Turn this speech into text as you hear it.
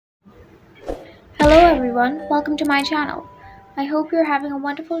Hello everyone, welcome to my channel. I hope you're having a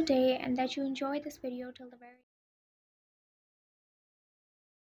wonderful day and that you enjoy this video till the very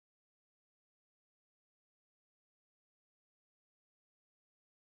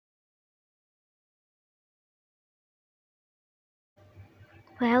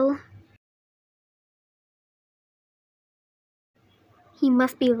Well, he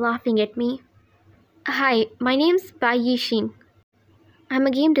must be laughing at me. Hi, my name's Bai Yixing. I'm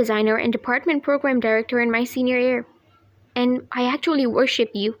a game designer and department program director in my senior year. And I actually worship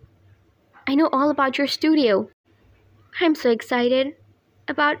you. I know all about your studio. I'm so excited.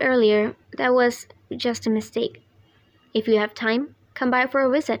 About earlier, that was just a mistake. If you have time, come by for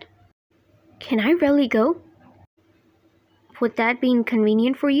a visit. Can I really go? Would that be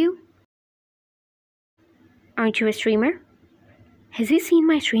inconvenient for you? Aren't you a streamer? Has he seen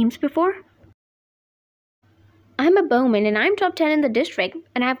my streams before? I'm a bowman and I'm top 10 in the district,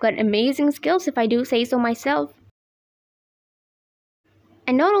 and I've got amazing skills if I do say so myself.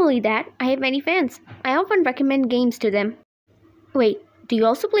 And not only that, I have many fans. I often recommend games to them. Wait, do you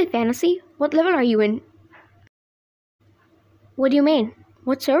also play fantasy? What level are you in? What do you mean?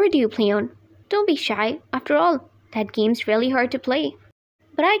 What server do you play on? Don't be shy. After all, that game's really hard to play.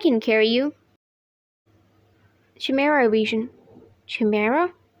 But I can carry you. Chimera region.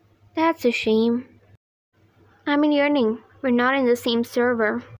 Chimera? That's a shame. I'm in Yearning. We're not in the same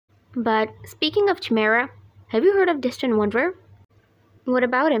server. But speaking of Chimera, have you heard of Distant Wanderer? What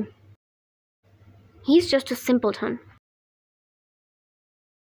about him? He's just a simpleton.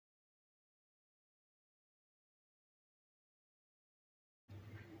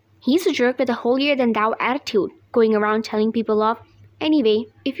 He's a jerk with a holier-than-thou attitude, going around telling people off. Anyway,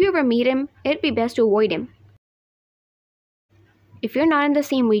 if you ever meet him, it'd be best to avoid him. If you're not in the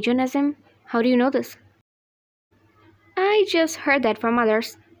same region as him, how do you know this? I just heard that from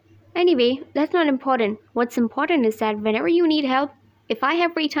others. Anyway, that's not important. What's important is that whenever you need help, if I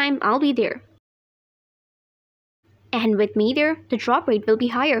have free time, I'll be there. And with me there, the drop rate will be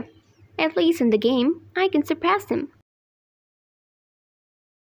higher. At least in the game, I can surpass him.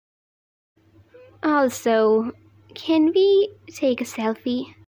 Also, can we take a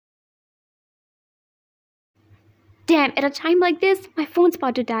selfie? Damn, at a time like this, my phone's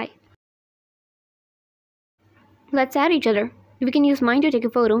about to die. Let's add each other. We can use mine to take a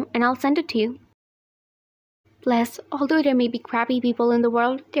photo and I'll send it to you. Plus, although there may be crappy people in the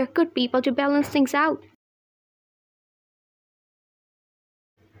world, there are good people to balance things out.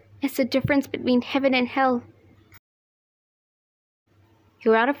 It's the difference between heaven and hell.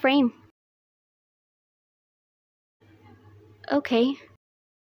 You're out of frame. Okay.